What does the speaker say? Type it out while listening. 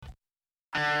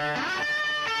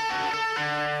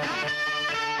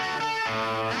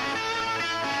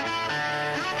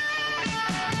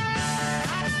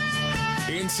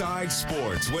Inside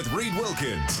Sports with Reed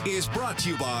Wilkins is brought to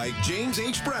you by James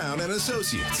H. Brown and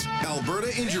Associates,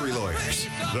 Alberta Injury Lawyers,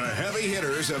 the heavy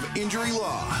hitters of injury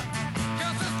law.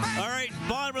 All right,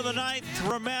 bottom of the ninth,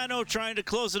 Romano trying to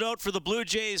close it out for the Blue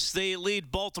Jays. They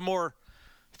lead Baltimore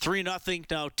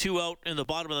 3-0, now 2 out in the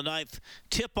bottom of the ninth.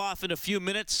 Tip-off in a few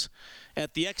minutes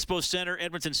at the Expo Center.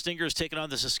 Edmonton Stingers taking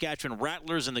on the Saskatchewan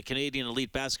Rattlers in the Canadian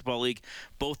Elite Basketball League.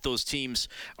 Both those teams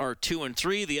are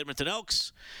 2-3. The Edmonton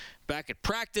Elks back at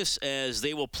practice as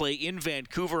they will play in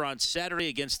Vancouver on Saturday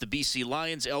against the BC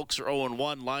Lions. Elks are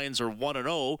 0-1, Lions are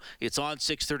 1-0. It's on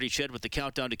 6:30 CHED with the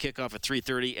countdown to kickoff at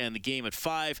 3:30 and the game at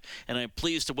 5. And I'm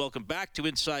pleased to welcome back to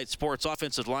Inside Sports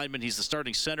offensive lineman. He's the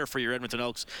starting center for your Edmonton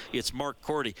Elks. It's Mark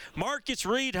Cordy. Mark, it's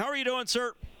Reed. How are you doing,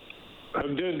 sir?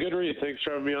 I'm doing good, Reed. Thanks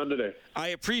for having me on today. I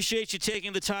appreciate you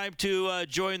taking the time to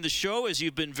join the show, as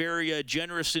you've been very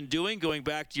generous in doing, going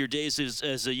back to your days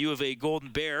as a U of A Golden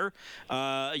Bear.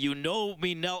 You know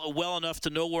me well enough to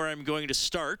know where I'm going to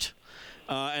start.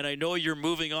 And I know you're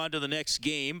moving on to the next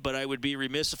game, but I would be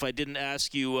remiss if I didn't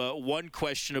ask you one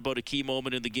question about a key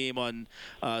moment in the game on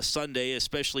Sunday,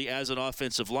 especially as an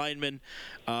offensive lineman.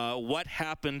 What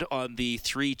happened on the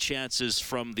 3 chances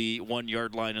from the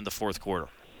 1-yard line in the fourth quarter?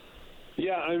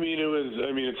 Yeah,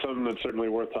 it's something that's certainly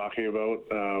worth talking about.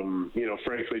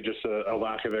 Frankly, just a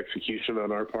lack of execution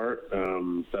on our part.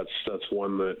 That's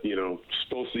one that,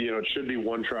 it should be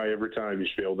one try every time. You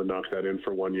should be able to knock that in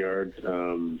for 1 yard,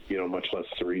 much less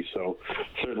 3. So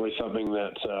certainly something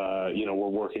that, we're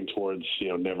working towards,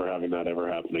 never having that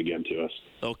ever happen again to us.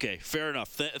 Okay, fair enough.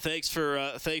 Thanks for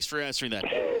answering that.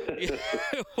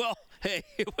 Well, hey,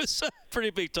 it was a pretty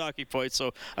big talking point,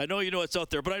 so I know you know it's out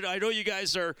there. But I know you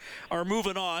guys are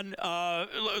moving on.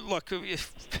 Look,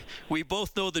 we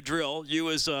both know the drill. You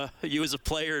as a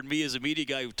player and me as a media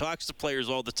guy who talks to players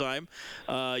all the time.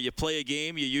 You play a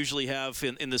game. You usually have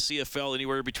in the CFL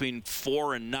anywhere between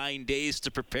 4 and 9 days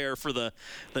to prepare for the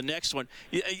next one.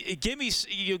 Give me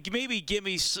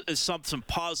some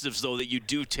positives though that you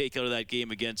do take out of that game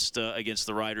against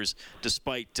the Riders,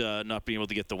 despite not being able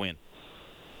to get the win.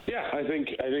 Yeah, I think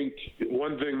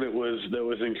one thing that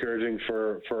was encouraging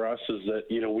for us is that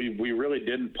we really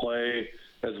didn't play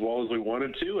as well as we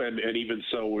wanted to, and even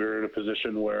so we were in a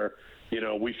position where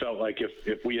we felt like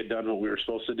if we had done what we were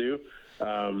supposed to do,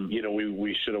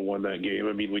 we should have won that game.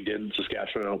 I mean, we didn't.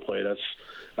 Saskatchewan outplayed us.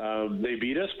 They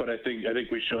beat us, but I think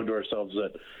we showed to ourselves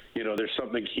that there's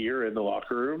something here in the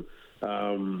locker room.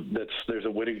 There's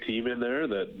a winning team in there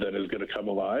that is going to come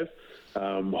alive.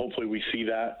 Hopefully we see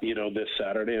that, this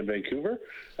Saturday in Vancouver.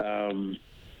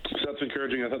 So that's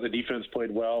encouraging. I thought the defense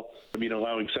played well. I mean,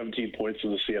 allowing 17 points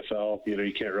in the CFL,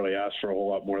 you can't really ask for a whole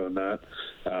lot more than that.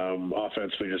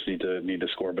 Offense, we just need to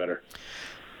score better.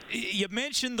 You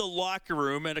mentioned the locker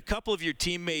room, and a couple of your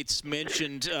teammates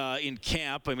mentioned in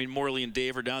camp. I mean, Morley and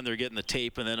Dave are down there getting the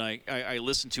tape, and then I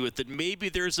listened to it, that maybe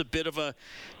there's a bit of a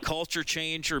culture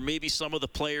change, or maybe some of the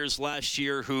players last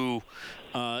year who,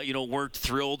 weren't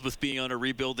thrilled with being on a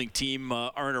rebuilding team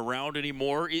aren't around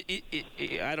anymore.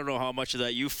 I don't know how much of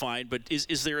that you find, but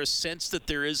is there a sense that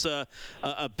there is a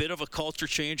bit of a culture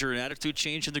change or an attitude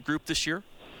change in the group this year?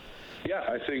 Yeah,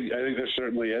 I think there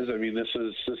certainly is. I mean, this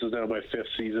is now my 5th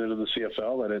season in the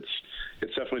CFL, and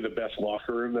it's definitely the best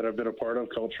locker room that I've been a part of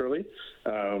culturally.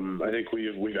 I think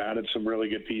we've added some really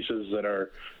good pieces that are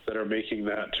making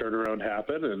that turnaround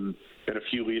happen, and a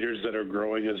few leaders that are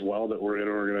growing as well that were in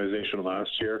our organization last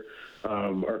year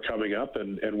are coming up,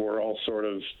 and we're all sort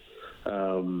of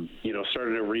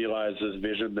starting to realize this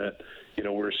vision that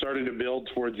we're starting to build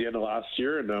towards the end of last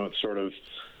year, and now it's sort of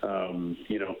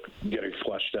getting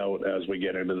fleshed out as we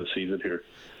get into the season here.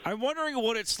 I'm wondering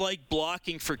what it's like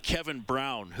blocking for Kevin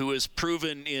Brown, who has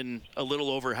proven in a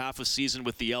little over half a season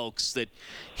with the Elks that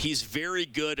he's very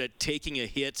good at taking a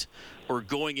hit or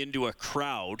going into a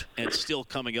crowd and still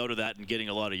coming out of that and getting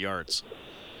a lot of yards.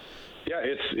 Yeah,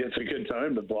 it's a good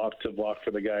time to block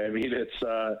for the guy. I mean, it's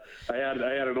I had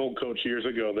an old coach years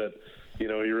ago that he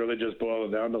really just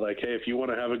boiled it down to like, hey, if you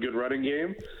want to have a good running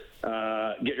game,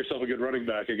 get yourself a good running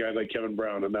back, a guy like Kevin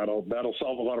Brown, and that'll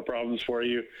solve a lot of problems for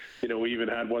you. We even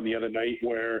had one the other night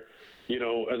where,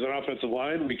 as an offensive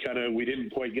line, we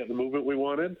didn't quite get the movement we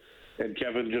wanted, and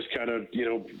Kevin just kind of,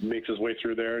 makes his way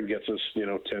through there and gets us,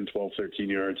 10, 12, 13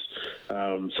 yards.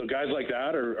 So guys like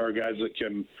that are guys that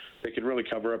can really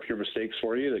cover up your mistakes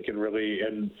for you. That can really,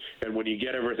 and when you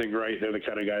get everything right, they're the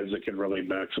kind of guys that can really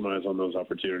maximize on those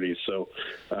opportunities. So,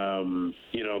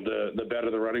 the better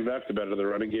the running back, the better the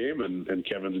running game, and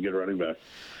Kevin's a good running back.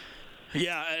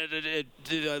 Yeah,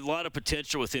 a lot of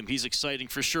potential with him. He's exciting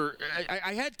for sure.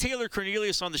 I had Taylor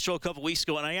Cornelius on the show a couple weeks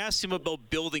ago, and I asked him about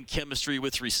building chemistry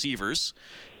with receivers.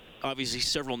 obviously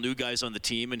several new guys on the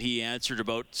team, and he answered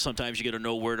about sometimes you got to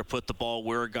know where to put the ball,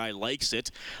 where a guy likes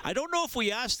it. I don't know if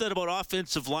we asked that about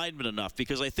offensive linemen enough,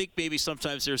 because I think maybe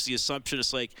sometimes there's the assumption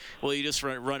it's like, well, you just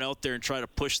run out there and try to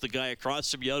push the guy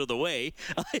across from you out of the way.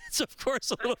 It's, of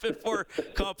course, a little bit more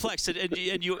complex. And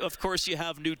you, of course, you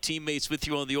have new teammates with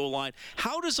you on the O-line.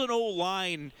 How does an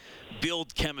O-line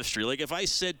build chemistry? Like, if I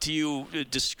said to you,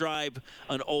 describe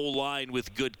an O-line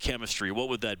with good chemistry, what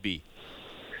would that be?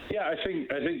 Yeah, I think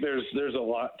there's a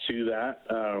lot to that.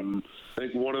 I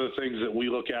think one of the things that we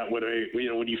look at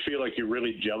when you feel like you're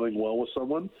really gelling well with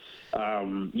someone,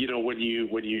 when you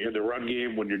in the run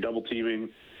game, when you're double teaming,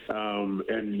 and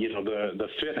the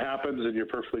fit happens and you're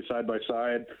perfectly side by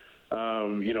side,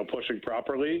 pushing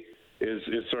properly is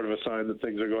sort of a sign that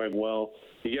things are going well.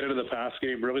 You get into the pass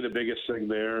game, really the biggest thing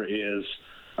there is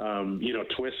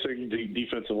twisting the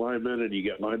defensive linemen, and you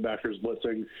get linebackers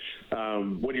blitzing.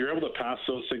 When you're able to pass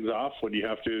those things off, when you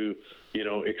have to,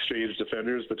 exchange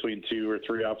defenders between 2 or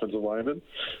 3 offensive linemen,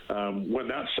 when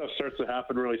that stuff starts to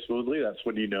happen really smoothly, that's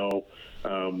when you know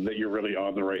that you're really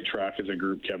on the right track as a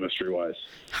group chemistry-wise.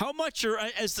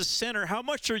 As the center, how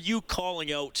much are you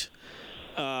calling out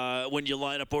when you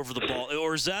line up over the ball,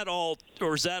 or is that all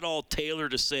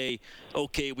tailored to say,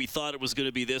 okay, we thought it was going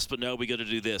to be this, but now we got to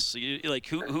do this?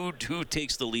 Who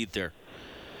takes the lead there?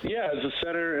 Yeah, as a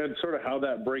center, and sort of how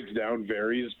that breaks down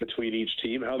varies between each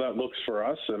team. How that looks for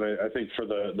us, and I think for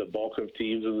the bulk of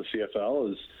teams in the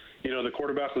CFL is, the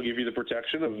quarterback will give you the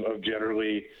protection of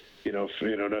generally,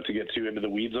 not to get too into the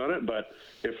weeds on it, but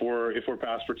if we're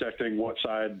pass protecting, what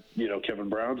side Kevin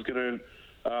Brown's going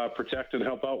to protect and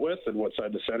help out with, and what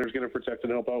side the center is going to protect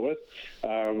and help out with,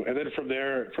 and then from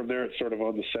there it's sort of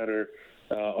on the center,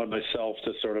 on myself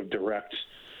to sort of direct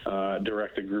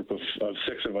a group of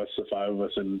 6 of us, the 5 of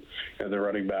us, and the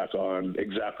running back on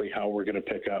exactly how we're going to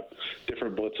pick up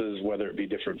different blitzes, whether it be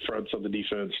different fronts on the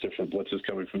defense, different blitzes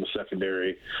coming from the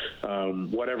secondary,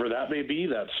 whatever that may be.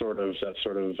 That's sort of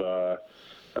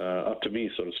up to me,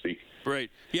 so to speak.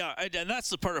 Right. Yeah, and that's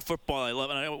the part of football I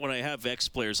love. And when I have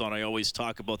ex-players on, I always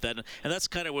talk about that. And that's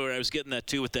kind of where I was getting that,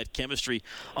 too, with that chemistry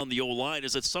on the O-line,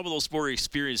 is that some of those more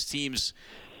experienced teams,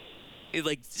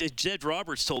 like Jed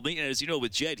Roberts told me, and as you know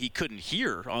with Jed, he couldn't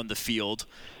hear on the field,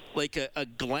 like a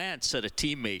glance at a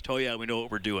teammate. Oh, yeah, we know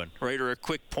what we're doing, right? Or a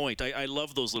quick point. I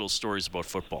love those little stories about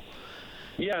football.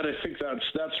 Yeah, and I think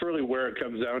that's really where it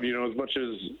comes down. As much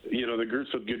as the groups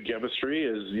with good chemistry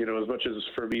is, as much as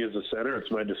for me as a center, it's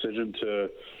my decision to,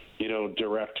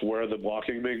 direct where the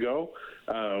blocking may go.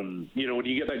 When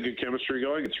you get that good chemistry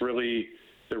going, it's really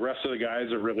the rest of the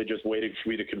guys are really just waiting for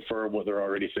me to confirm what they're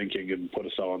already thinking and put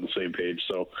us all on the same page.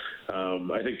 So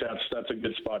I think that's a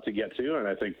good spot to get to, and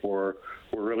I think we're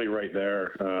really right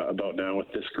there about now with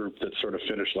this group that sort of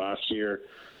finished last year.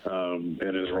 And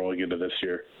is rolling into this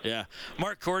year. Yeah.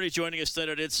 Mark Cordy joining us tonight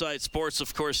at Inside Sports.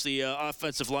 Of course, the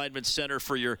offensive lineman center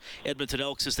for your Edmonton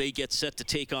Elks as they get set to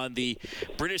take on the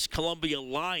British Columbia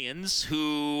Lions,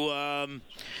 who,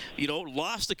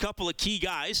 lost a couple of key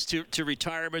guys to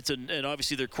retirement, and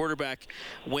obviously their quarterback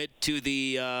went to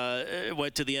the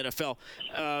NFL.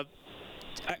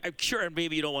 I'm sure, and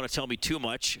maybe you don't want to tell me too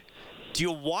much. Do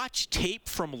you watch tape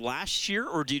from last year,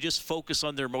 or do you just focus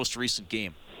on their most recent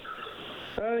game?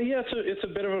 Yeah, it's a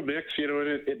bit of a mix, and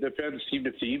it depends team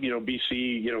to team.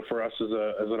 BC, for us as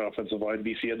an offensive line,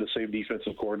 BC had the same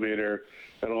defensive coordinator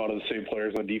and a lot of the same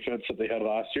players on defense that they had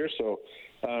last year. So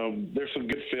there's some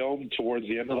good film towards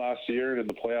the end of last year and in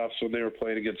the playoffs when they were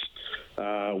playing against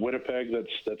Winnipeg.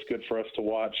 That's good for us to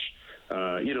watch.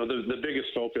 The biggest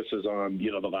focus is on,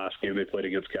 the last game they played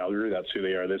against Calgary. That's who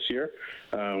they are this year.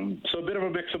 So a bit of a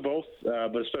mix of both,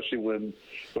 but especially when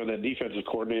that defensive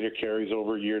coordinator carries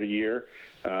over year to year,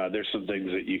 there's some things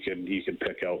that you can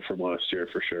pick out from last year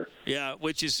for sure. Yeah,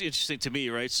 which is interesting to me,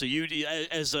 right? So you,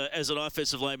 as an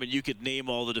offensive lineman, you could name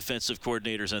all the defensive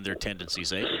coordinators and their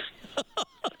tendencies, eh?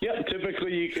 Yeah,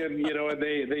 typically you can, and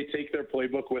they take their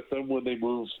playbook with them when they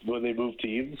move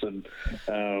teams, and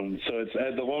so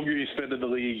it's the longer you spend in the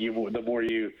league, the more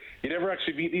you never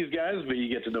actually meet these guys, but you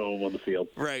get to know them on the field.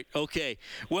 Right. Okay.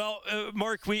 Well,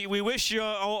 Mark, we wish you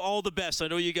all the best. I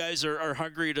know you guys are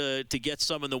hungry to get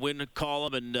some in the win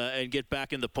column and get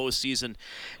back in the postseason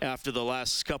after the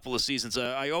last couple of seasons.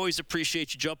 I always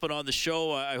appreciate you jumping on the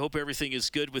show. I hope everything is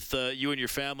good with you and your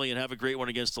family, and have a great one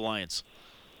against the Lions.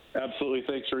 Absolutely.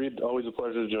 Thanks, Reed. Always a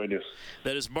pleasure to join you.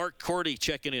 That is Mark Cordy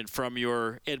checking in from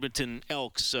your Edmonton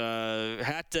Elks. I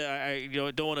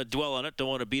don't want to dwell on it, don't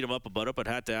want to beat him up about it, but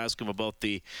had to ask him about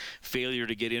the failure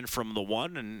to get in from the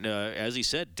one, and as he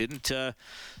said, didn't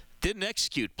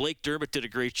execute. Blake Dermott did a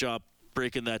great job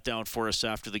breaking that down for us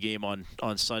after the game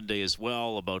on Sunday as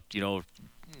well, about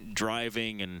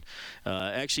driving. And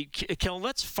actually, Kellen,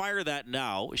 let's fire that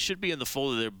now. It should be in the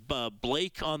folder there.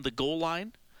 Blake on the goal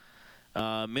line,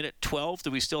 minute 12.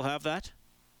 Do we still have that?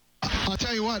 I'll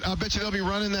tell you what, I'll bet you they'll be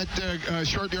running that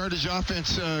short yardage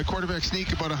offense quarterback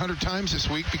sneak about 100 times this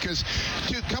week because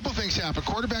a couple things happened.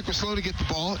 Quarterback was slow to get the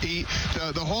ball. The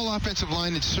whole offensive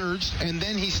line had surged, and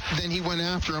then he went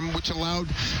after him, which allowed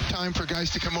time for guys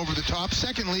to come over the top.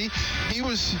 Secondly,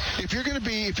 if you're going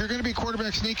to be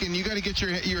quarterback sneaking, you got to get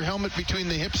your helmet between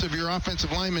the hips of your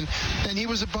offensive lineman, and he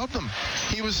was above them.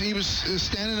 He was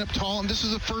standing up tall, and this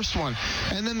is the first one.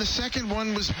 And then the second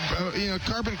one was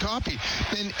carbon copy,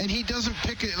 and he doesn't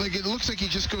pick it. Like, it looks like he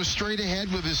just goes straight ahead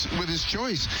with his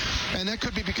choice, and that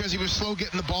could be because he was slow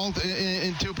getting the ball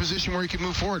into a position where he could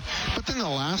move forward. But then the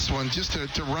last one, just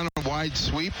to run a wide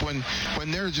sweep when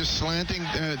they're just slanting,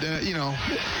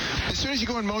 as soon as you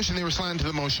go in motion, they were slanting to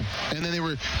the motion, and then they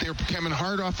were coming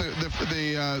hard off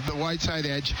the wide side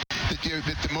edge.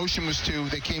 That the motion was to,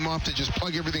 they came off to just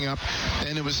plug everything up,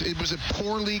 and it was a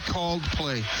poorly called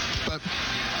play. But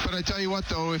I tell you what,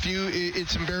 though,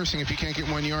 it's embarrassing if you can't get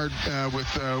 1 yard with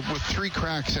 3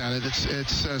 cracks at it.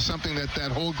 It's something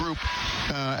that whole group,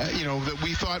 that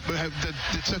we thought did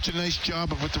such a nice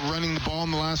job of with the running the ball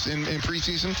in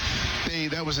preseason.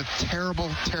 That was a terrible,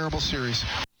 terrible series.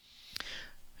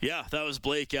 Yeah, that was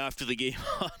Blake after the game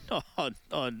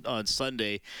on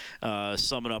Sunday,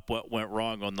 summing up what went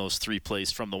wrong on those 3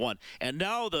 plays from the one. And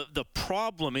now the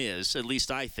problem is, at least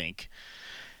I think,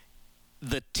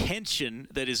 the tension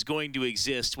that is going to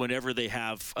exist whenever they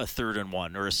have a 3rd and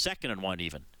 1 or a 2nd and 1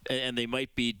 even. And they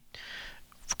might be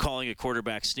calling a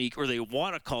quarterback sneak, or they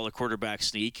want to call a quarterback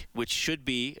sneak, which should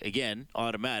be, again,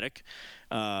 automatic,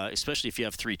 especially if you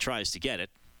have 3 tries to get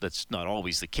it. That's not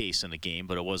always the case in the game,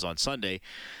 but it was on Sunday.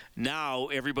 Now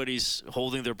everybody's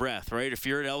holding their breath, right? If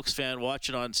you're an Elks fan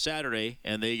watching on Saturday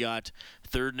and they got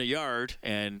 3rd and a yard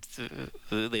and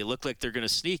they look like they're going to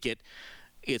sneak it,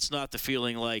 it's not the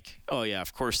feeling like, oh, yeah,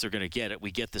 of course they're going to get it. We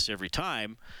get this every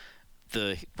time.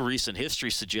 The recent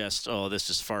history suggests, oh, this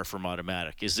is far from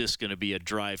automatic. Is this going to be a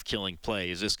drive-killing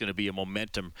play? Is this going to be a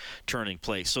momentum-turning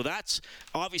play? So that's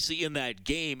obviously in that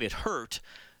game it hurt,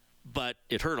 but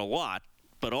it hurt a lot.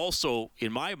 But also,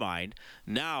 in my mind,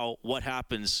 now what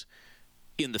happens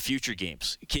in the future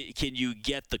games? Can you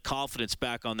get the confidence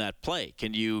back on that play?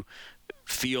 Can you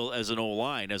feel as an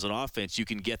O-line, as an offense, you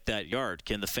can get that yard?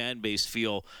 Can the fan base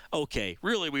feel, okay,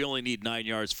 really we only need 9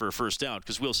 yards for a first down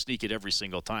because we'll sneak it every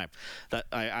single time? That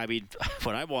I mean,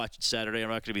 when I'm watching Saturday, I'm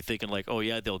not going to be thinking like, oh,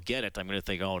 yeah, they'll get it. I'm going to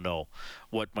think, oh, no,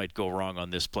 what might go wrong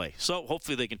on this play? So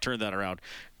hopefully they can turn that around.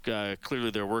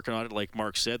 Clearly they're working on it. Like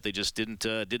Mark said, they just didn't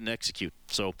execute.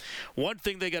 So one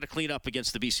thing they got to clean up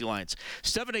against the BC Lions.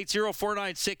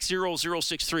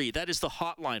 780-496-0063. That is the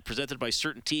hotline presented by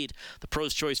CertainTeed, the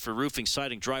pro's choice for roofing,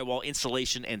 siding, drywall,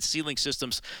 insulation, and ceiling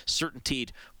systems. CertainTeed,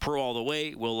 pro all the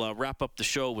way. We'll wrap up the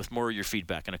show with more of your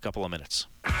feedback in a couple of minutes.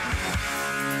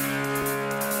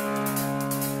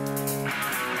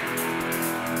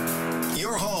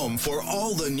 Your home for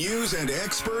all the news and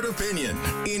expert opinion.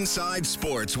 Inside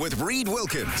Sports with Reed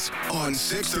Wilkins on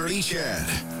 630 CHED.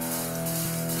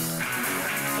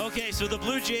 Okay, so the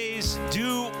Blue Jays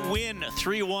do win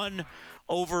 3-1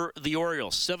 over the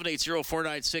Orioles.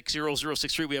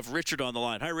 780-496-0063. We have Richard on the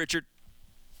line. Hi, Richard.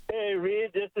 Hey,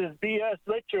 Reed. This is B.S.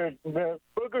 Richard.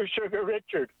 Booger Sugar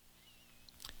Richard.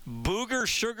 Booger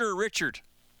Sugar Richard.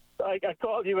 I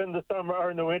called you in the summer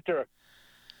or in the winter.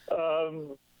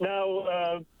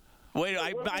 Wait,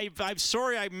 I'm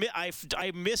sorry. I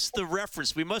missed the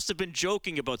reference. We must have been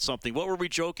joking about something. What were we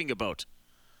joking about?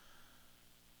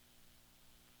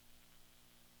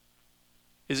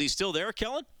 Is he still there,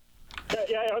 Kellen?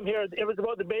 Yeah, I'm here. It was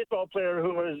about the baseball player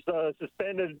who was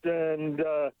suspended and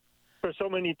for so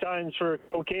many times for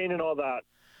cocaine and all that.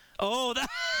 Oh, that.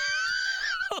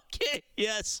 Okay.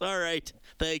 Yes. All right.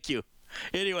 Thank you.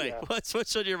 Anyway, yeah.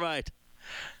 What's on your mind?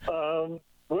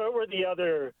 Where were the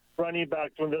other running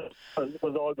backs when this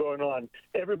was all going on?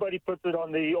 Everybody puts it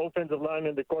on the offensive line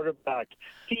and the quarterback.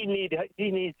 He needs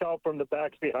help from the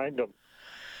backs behind him.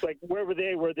 Like, where were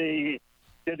they?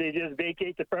 Did they just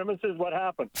vacate the premises? What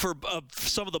happened? For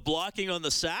some of the blocking on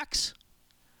the sacks?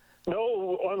 No,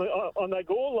 on that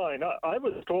goal line. I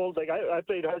was told, like, I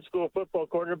played high school football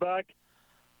quarterback.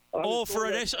 For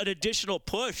an additional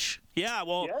push. Yeah,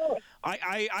 well, yeah.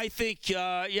 I think,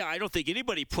 I don't think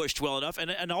anybody pushed well enough.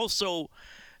 And also,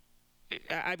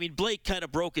 I mean, Blake kind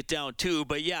of broke it down too,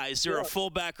 but yeah, is there a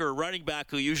fullback or a running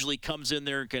back who usually comes in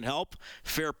there and can help?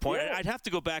 Fair point. Yeah. I'd have to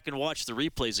go back and watch the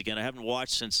replays again. I haven't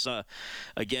watched since I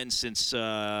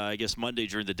guess Monday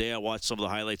during the day. I watched some of the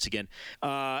highlights again.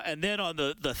 And then on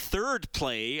the third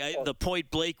play, the point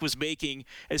Blake was making,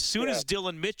 as soon as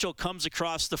Dylan Mitchell comes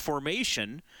across the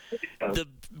formation, the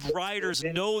riders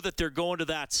know that they're going to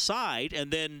that side,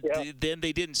 and then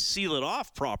they didn't seal it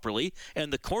off properly,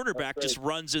 and the cornerback just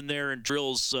runs in there and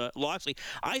drills Loxley.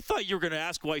 I thought you were going to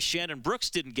ask why Shannon Brooks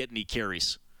didn't get any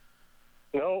carries.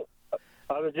 No,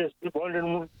 I was just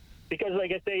wondering, because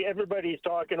like I say, everybody's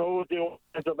talking, the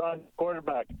offensive line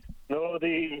quarterback. No,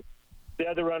 the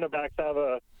other running backs have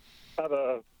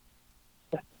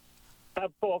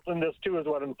fault in this too, is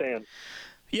what I'm saying.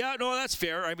 Yeah, no, that's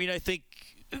fair. I mean, I think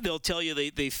they'll tell you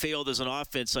they failed as an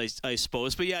offense, I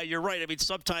suppose. But, yeah, you're right. I mean,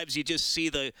 sometimes you just see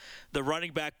the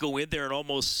running back go in there and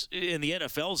almost – in the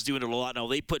NFL's doing it a lot now.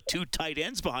 They put two tight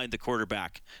ends behind the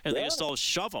quarterback, and they just all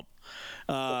shove them.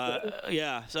 So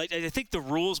I think the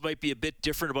rules might be a bit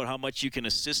different about how much you can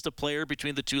assist a player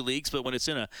between the two leagues, but when it's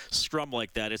in a scrum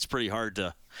like that, it's pretty hard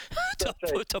to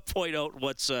point out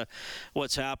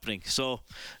what's happening. So,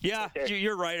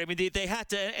 you're right. I mean, they had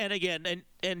to, and again,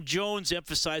 and Jones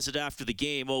emphasized it after the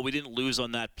game. Oh, we didn't lose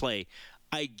on that play.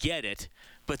 I get it,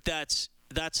 but that's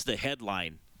the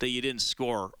headline, that you didn't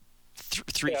score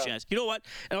three chances. You know what?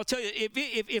 And I'll tell you,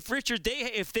 if Richard,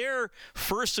 if they're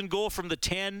first and goal from the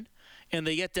 10 and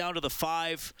they get down to the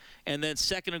 5, and then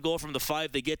second and goal from the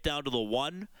 5, they get down to the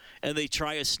 1, and they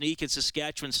try a sneak and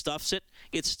Saskatchewan stuffs it,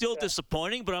 it's still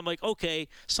disappointing, but I'm like, okay,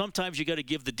 sometimes you got to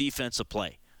give the defense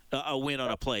a win on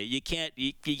a play. You can't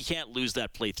lose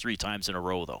that play 3 times in a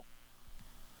row, though.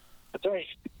 That's right.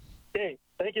 Okay.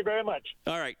 Thank you very much.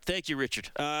 All right. Thank you,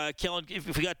 Richard. Kellen,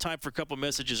 if we got time for a couple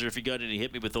messages, or if you got any,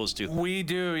 hit me with those two. We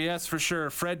do, yes, for sure.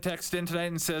 Fred texted in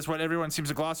tonight and says what everyone seems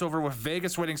to gloss over with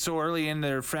Vegas winning so early in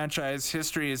their franchise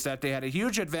history is that they had a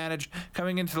huge advantage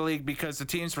coming into the league because the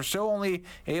teams were so only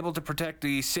able to protect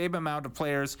the same amount of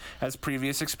players as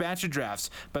previous expansion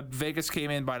drafts. But Vegas came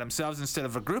in by themselves instead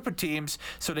of a group of teams,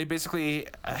 so they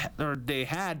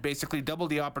had basically double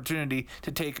the opportunity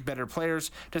to take better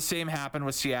players. The same happened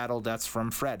with Seattle. That's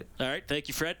from Fred. All right. Thank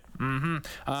you, Fred.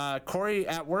 Corey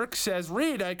at work says,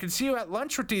 Reed, I can see you at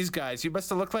lunch with these guys. You must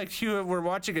have looked like you were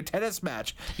watching a tennis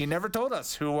match. You never told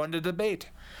us who won the debate.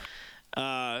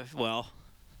 Well,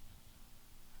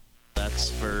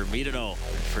 that's for me to know.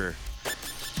 For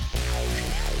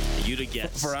you to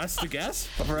guess. For us to guess?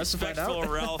 For us to find out?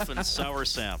 Respectful Ralph and Sour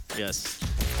Sam. Yes.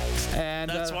 And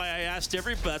that's why I asked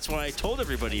that's why I told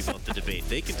everybody about the debate.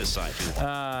 They can decide.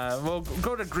 We'll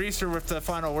go to Greaser with the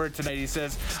final word tonight. He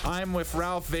says, I'm with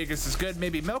Ralph. Vegas is good.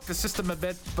 Maybe milk the system a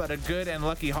bit, but a good and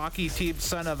lucky hockey team,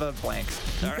 son of a blank.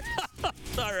 All right.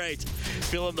 All right.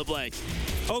 Fill in the blank.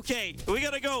 Okay, we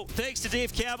got to go. Thanks to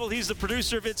Dave Campbell. He's the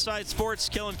producer of Inside Sports.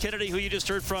 Kellen Kennedy, who you just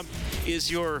heard from,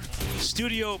 is your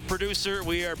studio producer.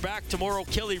 We are back tomorrow.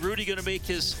 Kelly Rudy going to make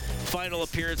his final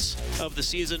appearance of the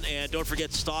season. And don't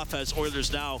forget, Stoff has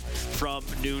Oilers Now from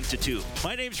noon to 2.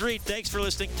 My name's Reed. Thanks for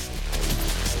listening.